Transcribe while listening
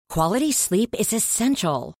Quality sleep is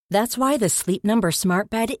essential. That's why the Sleep Number Smart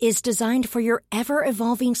Bed is designed for your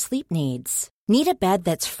ever-evolving sleep needs. Need a bed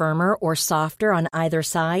that's firmer or softer on either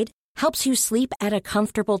side? Helps you sleep at a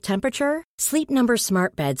comfortable temperature? Sleep Number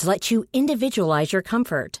Smart Beds let you individualize your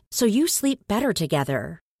comfort, so you sleep better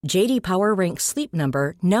together. J.D. Power ranks Sleep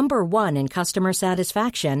Number number 1 in customer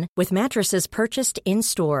satisfaction with mattresses purchased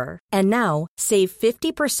in-store. And now, save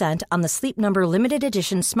 50% on the Sleep Number Limited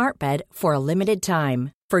Edition Smart Bed for a limited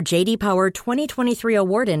time. For J.D. Power 2023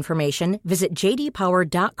 award information, visit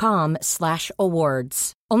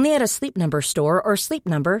jdpower.com/awards. Only at a Sleep Number store or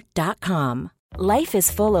sleepnumber.com. Life is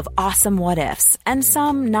full of awesome what-ifs, and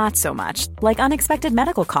some not so much, like unexpected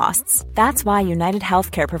medical costs. That's why United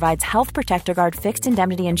Healthcare provides Health Protector Guard fixed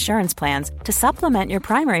indemnity insurance plans to supplement your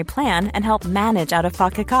primary plan and help manage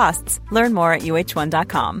out-of-pocket costs. Learn more at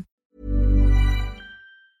uh1.com.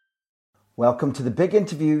 Welcome to The Big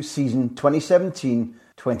Interview, season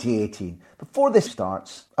 2017-2018. Before this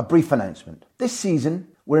starts, a brief announcement. This season,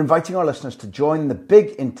 we're inviting our listeners to join the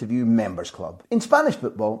Big Interview Members Club. In Spanish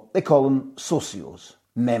football, they call them socios,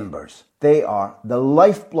 members. They are the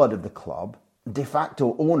lifeblood of the club, de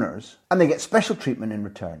facto owners, and they get special treatment in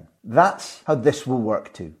return. That's how this will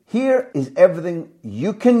work too. Here is everything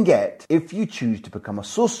you can get if you choose to become a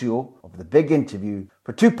socio of the Big Interview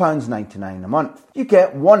for £2.99 a month. You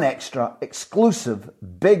get one extra exclusive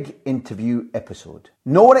Big Interview episode.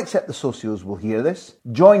 No one except the socios will hear this.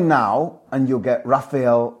 Join now and you'll get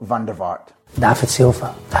Rafael van der Vaart. David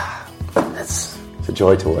Silva. It's a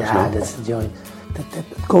joy to watch. Yeah, that's a joy. That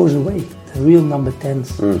goes away. The real number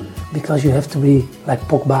 10s. Because you have to be like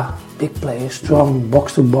Pogba, big player, strong,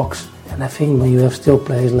 box to box. And I think when you have still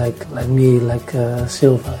players like me, like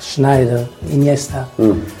Silva, Schneider, Iniesta,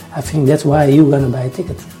 I think that's why you're going to buy a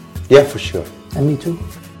ticket. Yeah, for sure. And me too.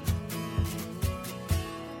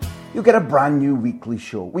 You get a brand new weekly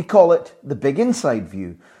show. We call it The Big Inside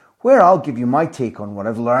View, where I'll give you my take on what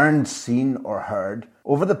I've learned, seen or heard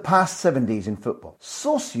over the past 7 days in football.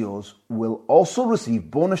 Socios will also receive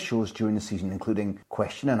bonus shows during the season, including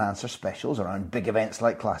question and answer specials around big events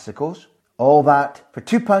like Clásicos. All that for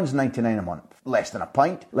 £2.99 a month. Less than a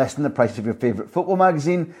pint, less than the price of your favourite football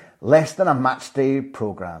magazine, less than a matchday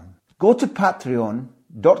programme. Go to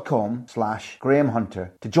patreon.com/Graham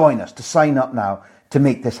Hunter to join us, to sign up now to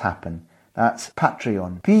make this happen. That's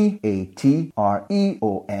Patreon,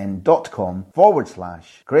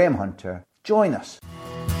 patreon.com/Graham Hunter. Join us.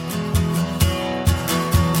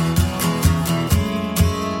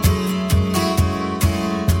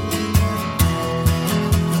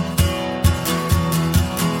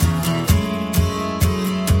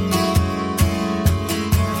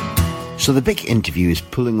 So The Big Interview is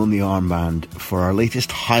pulling on the armband for our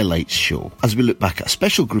latest highlights show as we look back at a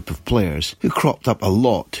special group of players who cropped up a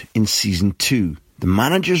lot in Season 2. The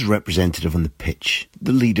managers representative on the pitch,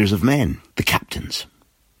 the leaders of men, the captains.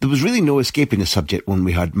 There was really no escaping the subject when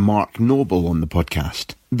we had Mark Noble on the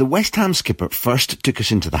podcast. The West Ham skipper first took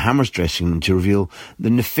us into the Hammers dressing room to reveal the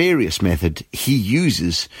nefarious method he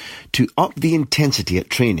uses to up the intensity at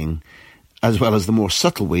training, as well as the more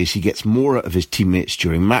subtle ways he gets more out of his teammates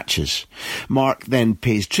during matches. Mark then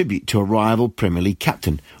pays tribute to a rival Premier League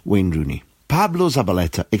captain, Wayne Rooney. Pablo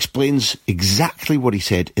Zabaleta explains exactly what he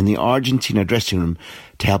said in the Argentina dressing room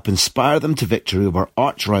to help inspire them to victory over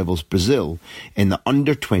arch-rivals Brazil in the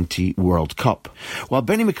Under-20 World Cup, while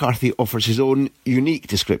Benny McCarthy offers his own unique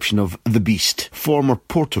description of the Beast, former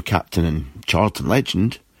Porto captain and Charlton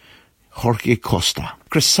legend, Jorge Costa.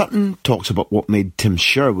 Chris Sutton talks about what made Tim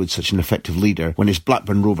Sherwood such an effective leader when his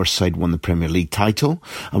Blackburn Rovers side won the Premier League title,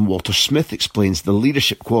 and Walter Smith explains the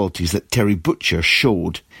leadership qualities that Terry Butcher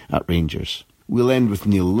showed at Rangers. We'll end with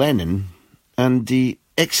Neil Lennon and the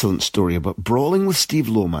excellent story about brawling with Steve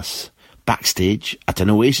Lomas backstage at an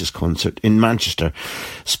Oasis concert in Manchester.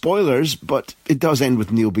 Spoilers, but it does end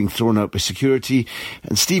with Neil being thrown out by security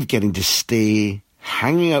and Steve getting to stay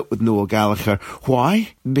hanging out with Noel Gallagher. Why?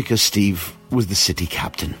 Because Steve was the City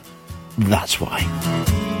captain. That's why.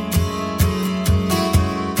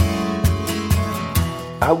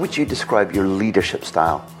 How would you describe your leadership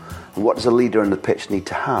style? And what does a leader on the pitch need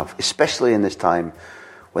to have, especially in this time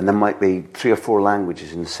when there might be 3 or 4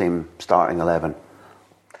 languages in the same starting 11?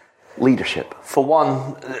 Leadership. For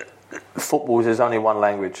one, football is only one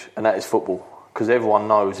language, and that is football. Because everyone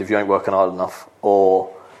knows if you ain't working hard enough,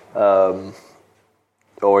 or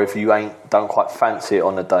if you don't quite fancy it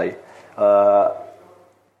on the day.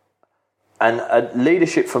 And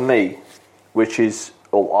leadership for me, which is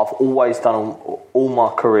I've always done all my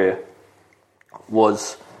career,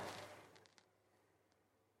 was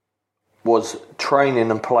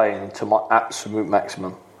training and playing to my absolute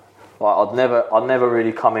maximum. Like I'd never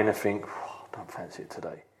really come in and think, oh, I don't fancy it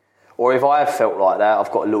today. Or if I have felt like that, I've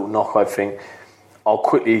got a little knock, I think I'll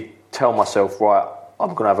quickly tell myself, right,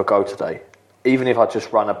 I'm going to have a go today. Even if I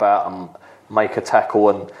just run about and make a tackle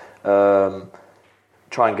and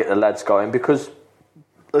try and get the lads going, because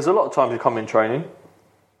there's a lot of times you come in training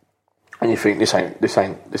and you think this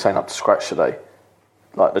ain't up to scratch today.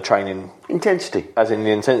 Like the training intensity, as in the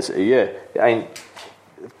intensity, yeah. It ain't.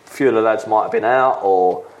 A few of the lads might have been out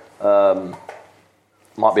or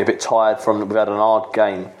might be a bit tired from we've had an hard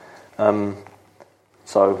game,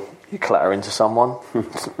 so you clatter into someone.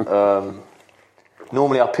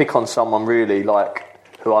 Normally, I pick on someone really like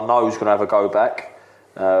who I know is going to have a go back.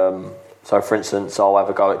 So, for instance, I'll have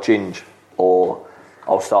a go at Ginge, or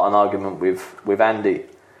I'll start an argument with Andy.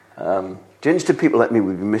 Ginge to people like me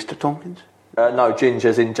would be Mr. Tompkins. No, Ginge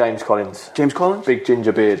as in James Collins. James Collins? Big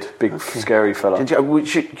ginger beard, big scary fella.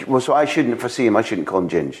 Ginge, so I shouldn't, if I see him, I shouldn't call him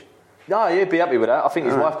Ginge. No, he'd be happy with that. I think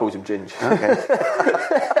his wife calls him Ginge. Okay.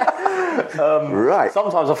 Right.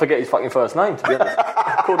 Sometimes I forget his fucking first name, to be honest.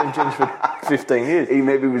 I've called him Ginge for 15 years. He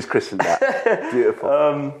maybe was christened that.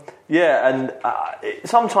 Beautiful. Yeah, and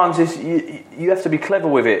sometimes you have to be clever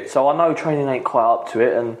with it. So I know training ain't quite up to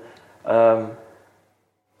it, and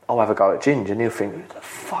I'll have a go at Ginge, and he'll think, who the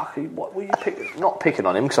fuck, what were you picking? Not picking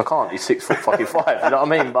on him, because I can't, he's 6'5", you know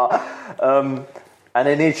what I mean? But, and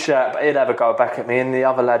then he'd have a go back at me, and the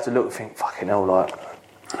other lads would look and think, fucking hell, like,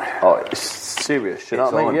 oh, it's serious, you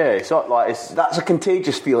know what I mean? Yeah, it's not like it's... That's a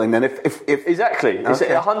contagious feeling then, if... Exactly, okay. It's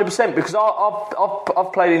 100%, because I've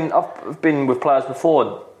been with players before,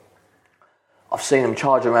 and I've seen them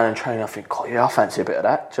charge around and train, and I think, God, yeah, I fancy a bit of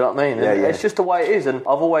that, do you know what I mean? And it's just the way it is, and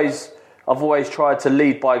I've always tried to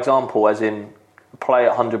lead by example, as in play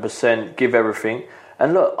at 100%, give everything.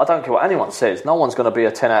 And look, I don't care what anyone says. No one's going to be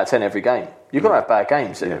a 10 out of 10 every game. You're going to have bad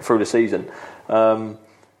games through the season.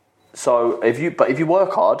 So if you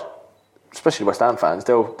work hard, especially West Ham fans,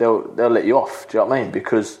 they'll let you off. Do you know what I mean?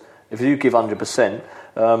 Because if you give 100%,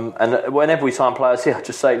 and whenever we sign players here,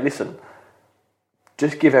 just say, listen,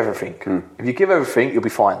 just give everything. If you give everything, you'll be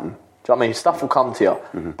fine. Do you know what I mean? Stuff will come to you.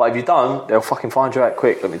 But if you don't, they'll fucking find you out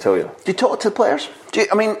quick, let me tell you. Do you talk to the players?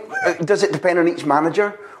 Does it depend on each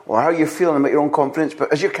manager or how you're feeling about your own confidence?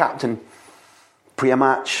 But as your captain, pre a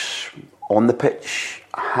match, on the pitch,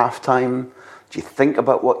 half-time, do you think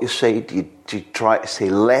about what you say? Do you try to say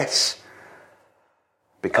less?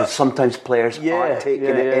 Because sometimes players aren't taking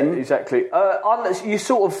it in. Exactly. You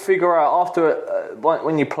sort of figure out after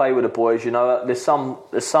when you play with the boys, you know, there's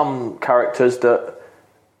some characters that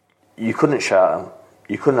you couldn't shout at them.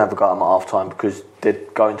 You couldn't have a go at them at half time because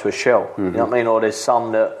they'd go into a shell. Mm-hmm. You know what I mean? Or there's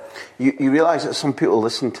some that... You realise that some people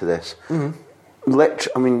listen to this.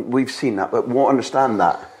 Mm-hmm. We've seen that, but won't understand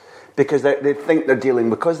that. Because they think they're dealing...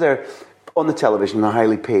 Because they're on the television, they're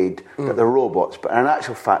highly paid, that they're robots. But in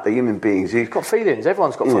actual fact, they're human beings. You've got feelings.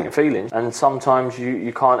 Everyone's got fucking feelings. And sometimes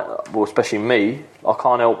you can't... Well, especially me, I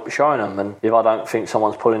can't help showing them. And if I don't think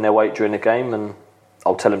someone's pulling their weight during the game, and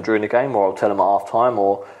I'll tell them during the game, or I'll tell them at half time,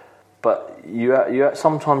 or... But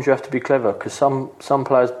sometimes you have to be clever because some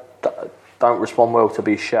players don't respond well to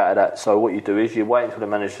be shouted at. So what you do is you wait until the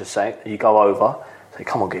manager says, you go over, say,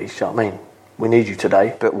 come on, guys, you know what I mean? We need you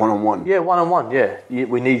today. But one-on-one. Yeah, one-on-one, yeah.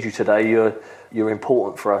 We need you today. You're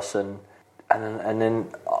important for us. And then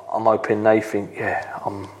I'm hoping they think,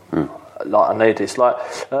 I need this. Like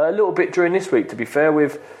a little bit during this week, to be fair,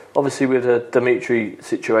 with the Dimitri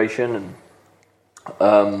situation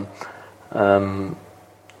and...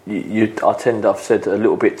 I've said a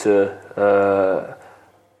little bit to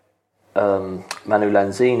Manu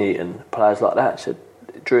Lanzini and players like that. I said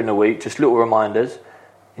during the week, just little reminders.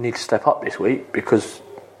 You need to step up this week because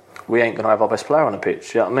we ain't going to have our best player on the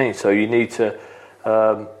pitch. You know what I mean? So you need to.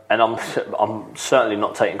 And I'm certainly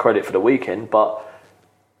not taking credit for the weekend, but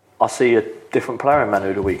I see a different player in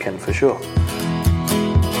Manu the weekend for sure.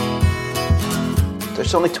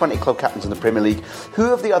 There's only 20 club captains in the Premier League.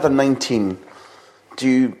 Who of the other 19 do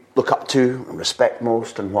you look up to and respect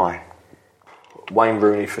most, and why? Wayne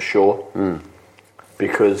Rooney for sure,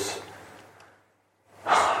 because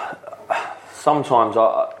sometimes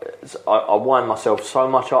I wind myself so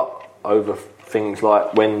much up over things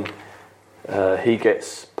like when he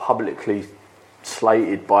gets publicly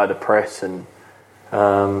slated by the press and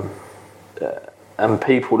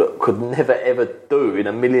people that could never ever do in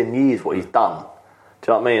a million years what he's done.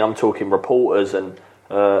 Do you know what I mean? I'm talking reporters and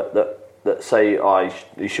that say,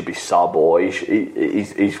 he should be sub, or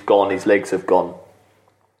he's gone, his legs have gone.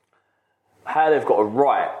 How they've got a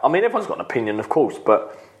right. I mean, everyone's got an opinion, of course,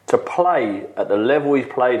 but to play at the level he's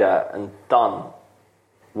played at and done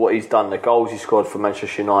what he's done, the goals he scored for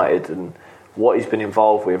Manchester United and what he's been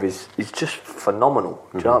involved with is just phenomenal.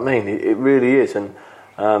 Do you know what I mean? It really is. And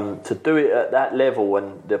to do it at that level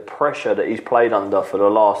and the pressure that he's played under for the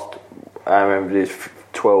last, I remember this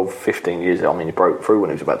 12, 15 years. I mean, he broke through when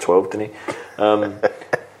he was about 12, didn't he?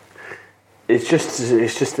 It's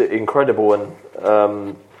just incredible. And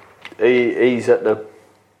he's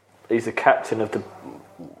the captain of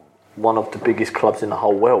one of the biggest clubs in the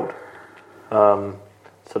whole world.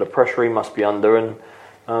 So the pressure he must be under, and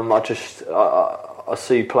I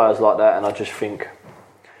see players like that, and I just think,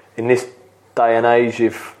 in this day and age,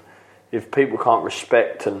 if people can't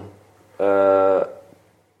respect and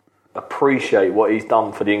appreciate what he's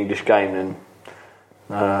done for the English game, then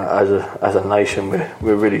as a nation,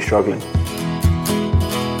 we're really struggling.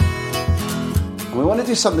 We want to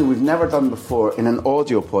do something we've never done before in an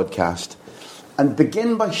audio podcast, and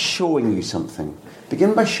begin by showing you something.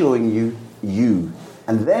 Begin by showing you.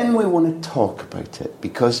 And then we want to talk about it,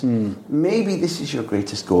 because maybe this is your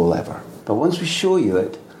greatest goal ever. But once we show you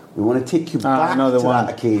it, we want to take you back to that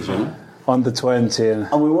occasion. On the 20.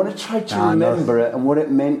 And we want to try to remember it and what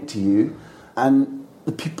it meant to you and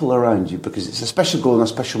the people around you, because it's a special goal and a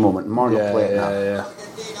special moment. Marno, play it now.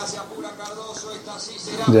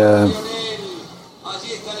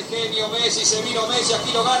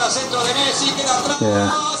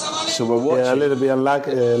 So we're watching. Yeah, a little bit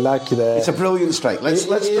unlucky there. It's a brilliant strike. Let's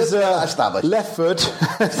get that established. Left foot.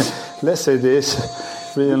 Let's say this.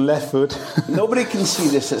 Brilliant left foot. Nobody can see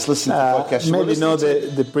this that's listening to the podcast. Maybe not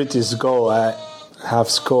the British goal I have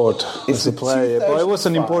scored as a player, but it was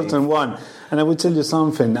an important one. And I will tell you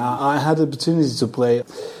something. I had the opportunity to play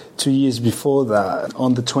 2 years before that.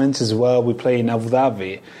 On the 20s as well, we played in Abu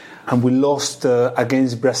Dhabi. And we lost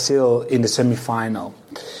against Brazil in the semi-final.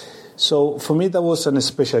 So for me, that was a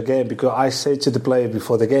special game, because I said to the player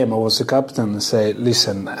before the game, I was the captain, and say,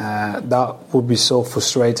 listen, that would be so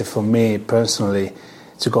frustrating for me personally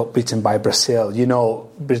to get beaten by Brazil. You know,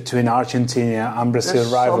 between Argentina and Brazil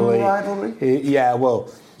rivalry. Yeah, well,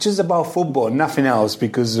 just about football, nothing else,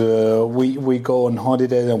 because we go on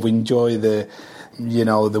holiday and we enjoy the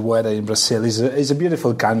weather in Brazil. It's a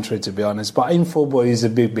beautiful country, to be honest. But in football, it's a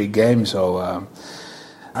big game. So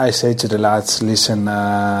I say to the lads, listen,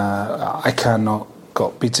 I cannot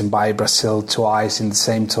get beaten by Brazil twice in the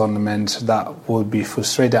same tournament. That would be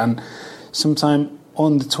frustrating. And sometimes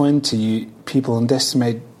on the 20, people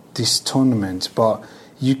underestimate this tournament, but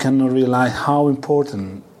you cannot realize how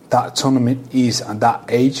important that tournament is at that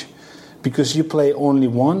age, because you play only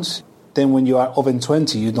once. Then when you are over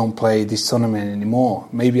 20, you don't play this tournament anymore.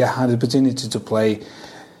 Maybe I had the opportunity to play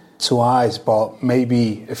twice, but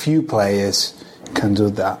maybe a few players can do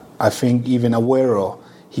that. I think even Aguero,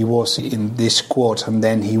 he was in this squad, and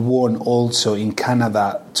then he won also in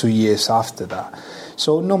Canada 2 years after that.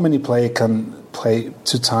 So not many players can play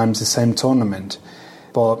 2 times the same tournament.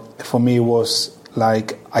 But for me, it was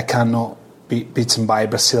like I cannot be beaten by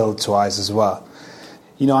Brazil twice as well.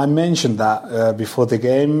 You know, I mentioned that before the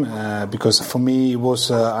game because for me it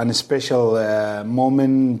was a special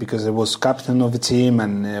moment, because I was captain of the team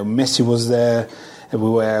and Messi was there. We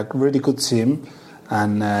were a really good team,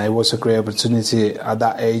 and it was a great opportunity at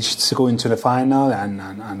that age to go into the final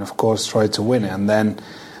and of course try to win it. And then,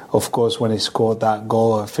 of course, when he scored that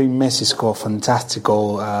goal, I think Messi scored a fantastic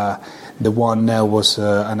goal. The one there was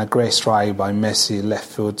a great strike by Messi, left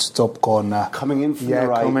foot, top corner. Coming in from the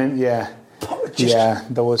right.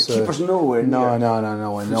 There was the keeper's nowhere.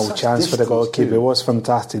 No chance for the goalkeeper. It was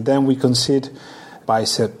fantastic. Then we conceded by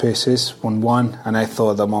set pieces, 1-1, and I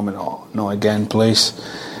thought at the moment, oh no, again, please.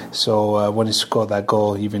 So when he scored that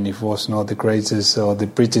goal, even if it was not the greatest or the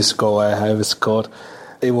British goal I have ever scored,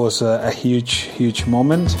 it was a huge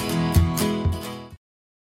moment.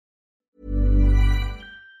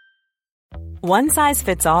 One size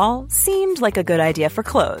fits all seemed like a good idea for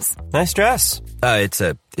clothes. Nice dress. It's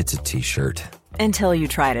a t-shirt. Until you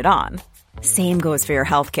tried it on. Same goes for your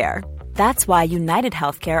healthcare. That's why United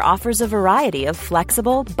Healthcare offers a variety of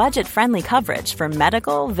flexible, budget-friendly coverage for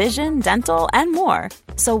medical, vision, dental, and more.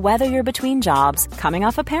 So whether you're between jobs, coming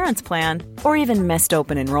off a parent's plan, or even missed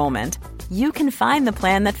open enrollment, you can find the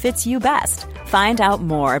plan that fits you best. Find out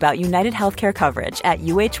more about United Healthcare coverage at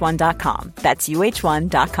uh1.com. That's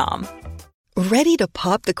uh1.com. Ready to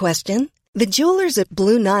pop the question? The jewelers at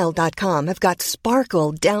BlueNile.com have got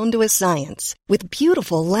sparkle down to a science with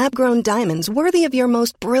beautiful lab-grown diamonds worthy of your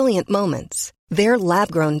most brilliant moments. Their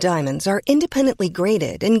lab-grown diamonds are independently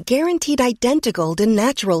graded and guaranteed identical to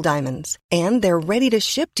natural diamonds, and they're ready to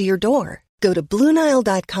ship to your door. Go to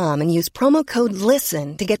BlueNile.com and use promo code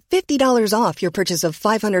LISTEN to get $50 off your purchase of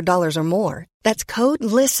 $500 or more. That's code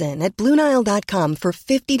LISTEN at BlueNile.com for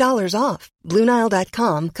 $50 off.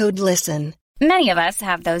 BlueNile.com, code LISTEN. Many of us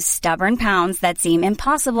have those stubborn pounds that seem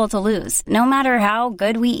impossible to lose, no matter how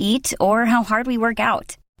good we eat or how hard we work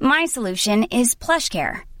out. My solution is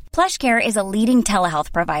PlushCare. PlushCare is a leading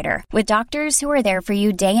telehealth provider with doctors who are there for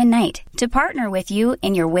you day and night to partner with you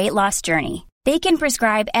in your weight loss journey. They can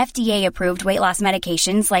prescribe FDA-approved weight loss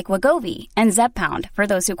medications like Wegovy and Zepbound for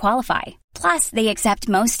those who qualify. Plus, they accept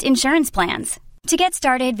most insurance plans. To get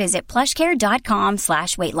started, visit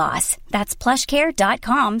plushcare.com/weightloss. That's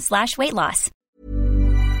plushcare.com/weightloss.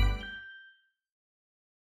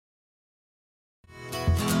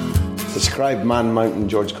 Describe Man Mountain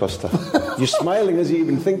George Costa. You're smiling as you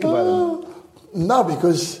even think about him. No,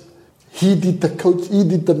 because he did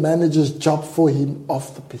the manager's job for him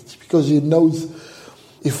off the pitch. Because he knows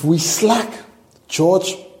if we slack,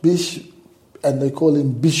 George Bish, and they call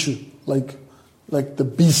him Bishu, like the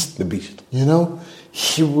beast. The beast. You know?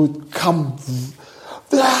 He would come,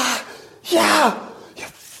 yeah, you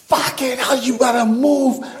fucking hell, you gotta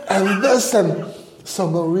move, and this, and so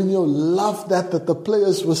Mourinho loved that the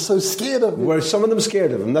players were so scared of him. Were some of them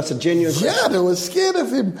scared of him? That's a genuine question. Yeah, they were scared of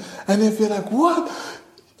him. And if you're like, what?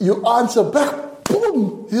 You answer back,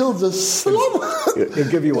 boom, he'll just slap. He'll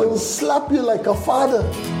give you one. He'll slap you like a father.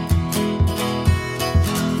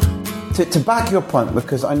 To back your point,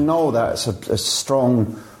 because I know that it's a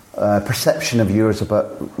strong perception of yours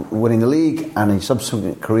about winning the league and a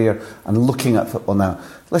subsequent career and looking at football now.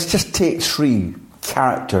 Let's just take three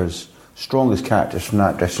characters, strongest characters from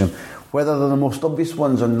that dressing room, whether they're the most obvious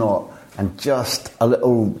ones or not, and just a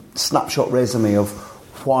little snapshot resume of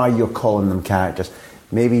why you're calling them characters.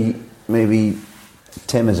 Maybe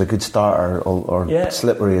Tim is a good starter, or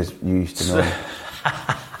Slippery, as you used to know.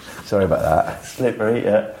 Sorry about that. Slippery,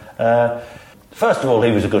 yeah. First of all,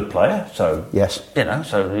 he was a good player, so yes,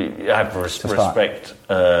 so you have respect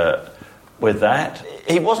with that.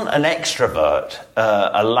 He wasn't an extrovert,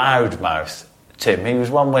 a loudmouth. Tim, he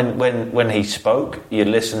was one when he spoke, you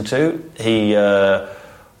listened to. He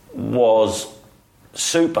was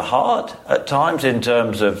super hard at times in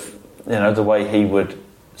terms of the way he would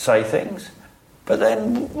say things. But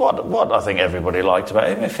then, what I think everybody liked about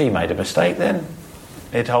him, if he made a mistake, then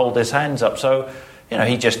he'd hold his hands up. So.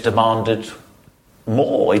 He just demanded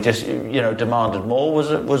more. He just, demanded more.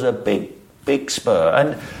 Was a big spur,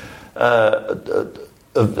 and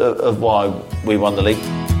of why we won the league.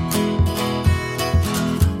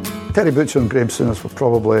 Terry Butcher and Graham Souness were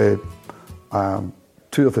probably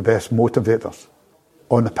two of the best motivators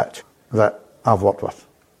on the pitch that I've worked with.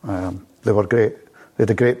 They were great. They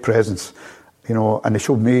had a great presence, and they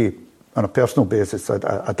showed me on a personal basis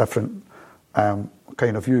a different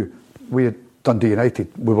kind of view. We had Dundee United,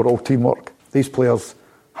 we were all teamwork. These players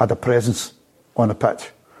had a presence on the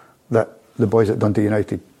pitch that the boys at Dundee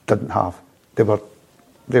United didn't have. They were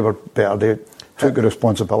better. They took the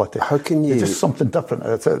responsibility. How can you? It's just something different.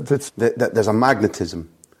 There's a magnetism.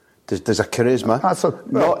 There's a charisma.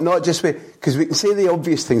 Not just because we can say the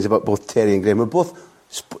obvious things about both Terry and Graham. We're both,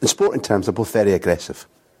 in sporting terms, they're both very aggressive.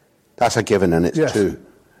 That's a given, and it's true.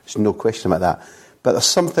 There's no question about that. But there's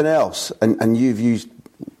something else, and you've used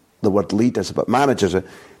the word leaders, but managers,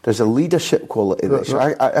 there's a leadership quality.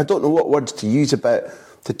 I don't know what words to use about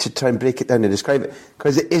to try and break it down and describe it,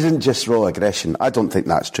 because it isn't just raw aggression. I don't think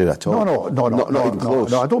that's true at all. No, not even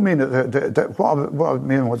close. No, I don't mean that. What I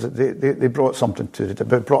mean was that they brought something to it.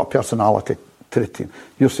 They brought a personality to the team.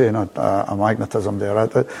 You're saying a magnetism there,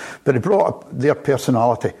 right? But they brought their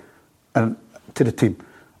personality to the team,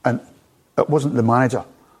 and it wasn't the manager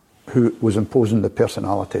who was imposing the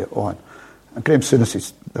personality on. And Graham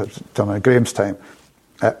Souness, Graham's time,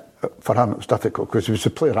 for him it was difficult because he was a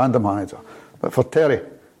player and a manager. But for Terry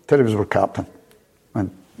was our captain.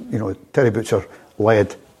 And, Terry Butcher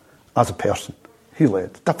led as a person. He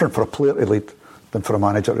led. Different for a player to lead than for a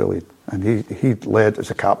manager to lead. And he led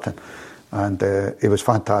as a captain. And he was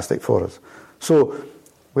fantastic for us. So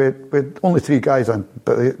we had only three guys in,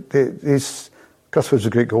 but Chris was a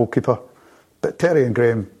great goalkeeper. But Terry and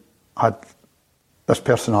Graham had this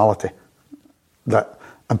personality that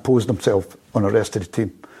imposed himself on the rest of the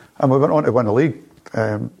team. And we went on to win the league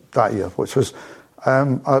that year, which was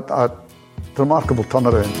a remarkable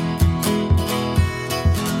turnaround.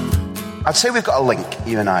 I'd say we've got a link,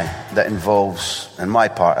 you and I, that involves, in my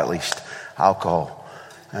part at least, alcohol.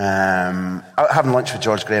 Having lunch with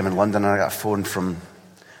George Graham in London, and I got a phone from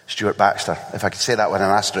Stuart Baxter. If I could say that with an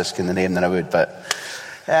asterisk in the name, then I would, but...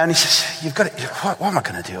 and he says, "You've got it. What am I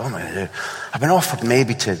going to do? What am I going to do? I've been offered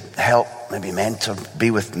maybe to help, maybe mentor,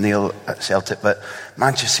 be with Neil at Celtic, but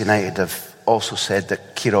Manchester United have also said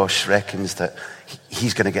that Queiroz reckons that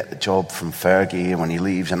he's going to get the job from Fergie when he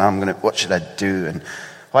leaves, and what should I do?" And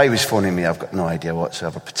while he was phoning me, I've got no idea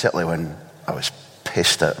whatsoever, particularly when I was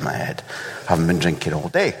pissed out of my head, having been drinking all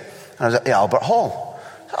day. And I was at the Albert Hall.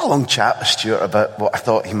 I had a long chat with Stuart about what I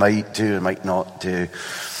thought he might do and might not do.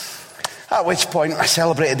 At which point I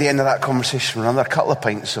celebrated the end of that conversation with another couple of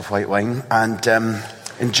pints of white wine and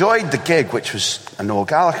enjoyed the gig, which was a Noel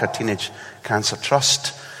Gallagher Teenage Cancer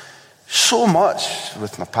Trust, so much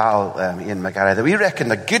with my pal Ian McGarry that we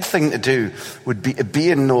reckoned a good thing to do would be to be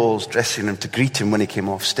in Noel's dressing room to greet him when he came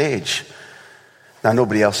off stage. Now,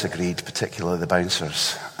 nobody else agreed, particularly the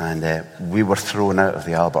bouncers, and we were thrown out of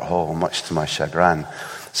the Albert Hall, much to my chagrin.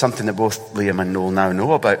 Something that both Liam and Noel now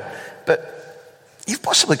know about. But you've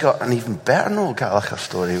possibly got an even better Noel Gallagher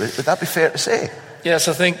story. Would that be fair to say? Yes,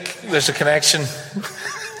 I think there's a connection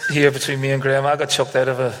here between me and Graham. I got chucked out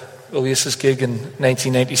of a Oasis gig in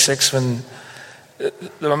 1996 when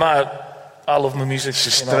I love my music.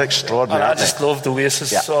 They're extraordinary. And I just loved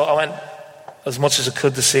Oasis, so I went as much as I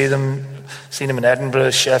could to see them. Seen them in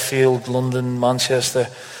Edinburgh, Sheffield, London, Manchester.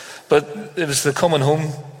 But it was the coming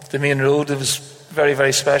home, the main road. It was very,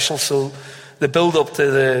 very special. So the build-up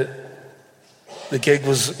to the gig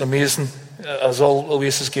was amazing, as all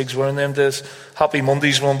Oasis gigs were in them days. Happy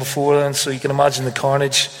Mondays were on before then, so you can imagine the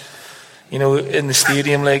carnage, in the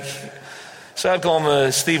stadium. So I'd gone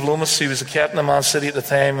with Steve Loomis, who was the captain of Man City at the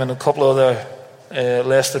time, and a couple of other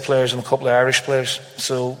Leicester players and a couple of Irish players.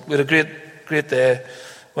 So we had a great day.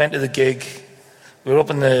 Went to the gig. We were up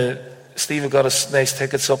in Steve had got us nice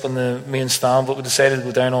tickets up in the main stand, but we decided to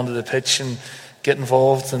go down onto the pitch and get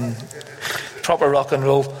involved and proper rock and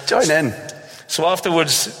roll. Join in. So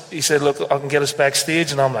afterwards, he said, "Look, I can get us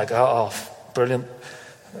backstage," and I'm like, "Oh, brilliant!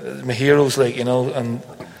 My heroes, and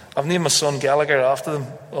I've named my son Gallagher after them,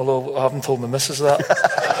 although I haven't told my missus that.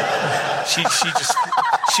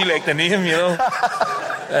 she liked the name,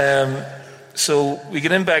 So we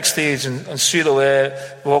get in backstage and straight away,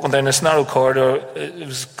 walking down this narrow corridor. It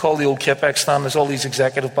was called the old Kipback stand. There's all these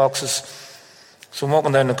executive boxes. So I'm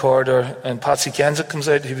walking down the corridor and Patsy Kensit comes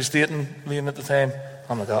out. He was dating Liam at the time.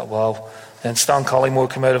 I'm like, oh, wow. Then Stan Collymore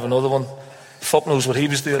came out of another one. Fuck knows what he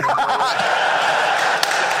was doing.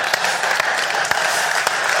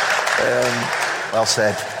 Well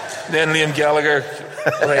said. Then Liam Gallagher,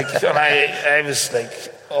 and I was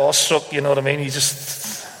awestruck, you know what I mean? He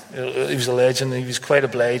was a legend. He was quite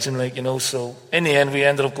obliging, So in the end, we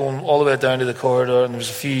ended up going all the way down to the corridor, and there was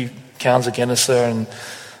a few cans of Guinness there, and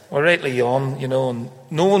we're rightly on, and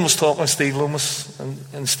no one was talking to Steve Loomis,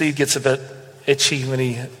 and Steve gets a bit itchy when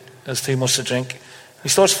he has too much to drink. He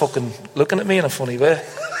starts fucking looking at me in a funny way.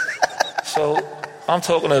 So I'm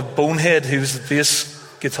talking to Bonehead, who was the bass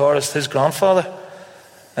guitarist, his grandfather,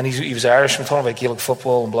 and he was Irish. We're talking about Gaelic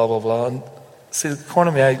football and blah blah blah. And see, the corner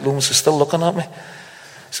of my eye, Loomis is still looking at me.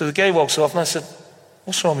 So the guy walks off and I said,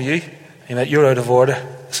 "What's wrong with you?" He went, "You're out of order."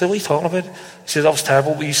 I said, "What are you talking about?" He said, "That was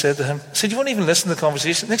terrible what you said to him." I said, "You won't even listen to the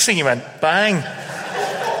conversation." Next thing he went, bang,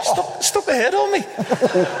 stuck the head on me.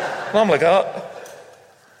 And I'm like, oh.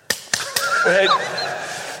 Right.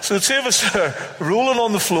 So the two of us are rolling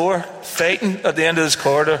on the floor, fighting at the end of this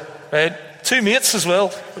corridor, right? Two mates as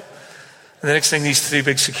well. And the next thing, these three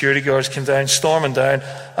big security guards came down, storming down,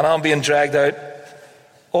 and I'm being dragged out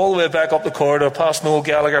all the way back up the corridor, past Noel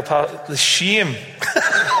Gallagher. The shame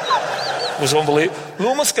was unbelievable.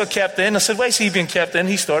 Loomis got kept in. I said, "Why is he being kept in?"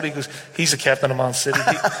 He started. He goes, "He's the captain of Man City.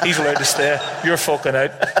 He's allowed to stay. You're fucking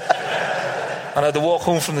out." And I had to walk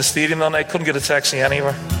home from the stadium that night. Couldn't get a taxi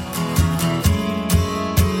anywhere.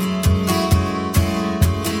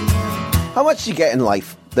 How much do you get in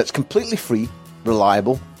life that's completely free,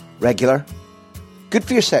 reliable, regular, good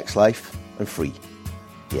for your sex life, and free?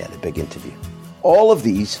 Yeah, the big interview. All of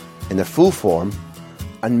these, in their full form,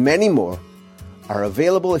 and many more, are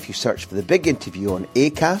available if you search for The Big Interview on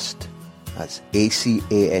Acast, that's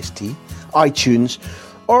A-C-A-S-T, iTunes,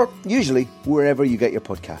 or usually wherever you get your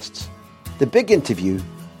podcasts. The Big Interview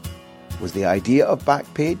was the idea of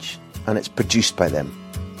Backpage, and it's produced by them.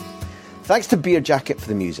 Thanks to Beer Jacket for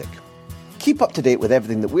the music. Keep up to date with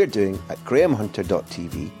everything that we're doing at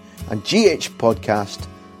grahamhunter.tv and GH Podcast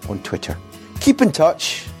on Twitter. Keep in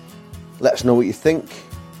touch. Let us know what you think.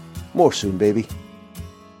 More soon, baby.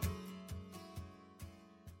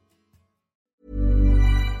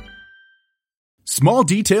 Small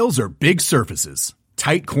details are big surfaces.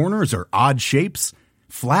 Tight corners are odd shapes.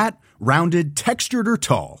 Flat, rounded, textured, or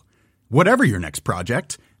tall. Whatever your next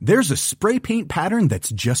project, there's a spray paint pattern that's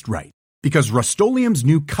just right. Because Rust-Oleum's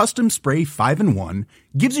new Custom Spray 5-in-1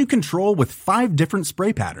 gives you control with 5 different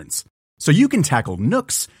spray patterns. So you can tackle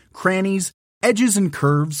nooks, crannies, edges, and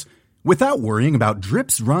curves without worrying about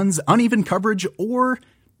drips, runs, uneven coverage, or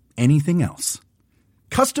anything else.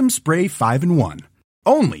 Custom Spray 5-in-1.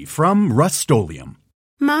 Only from Rust-Oleum.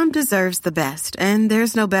 Mom deserves the best, and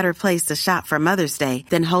there's no better place to shop for Mother's Day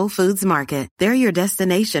than Whole Foods Market. They're your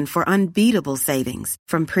destination for unbeatable savings,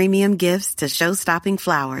 from premium gifts to show-stopping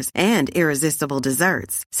flowers and irresistible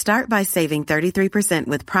desserts. Start by saving 33%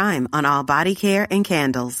 with Prime on all body care and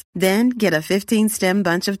candles. Then get a 15-stem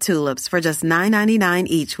bunch of tulips for just $9.99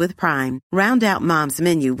 each with Prime. Round out Mom's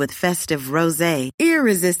menu with festive rosé,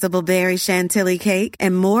 irresistible berry chantilly cake,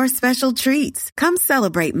 and more special treats. Come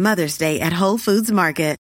celebrate Mother's Day at Whole Foods Market.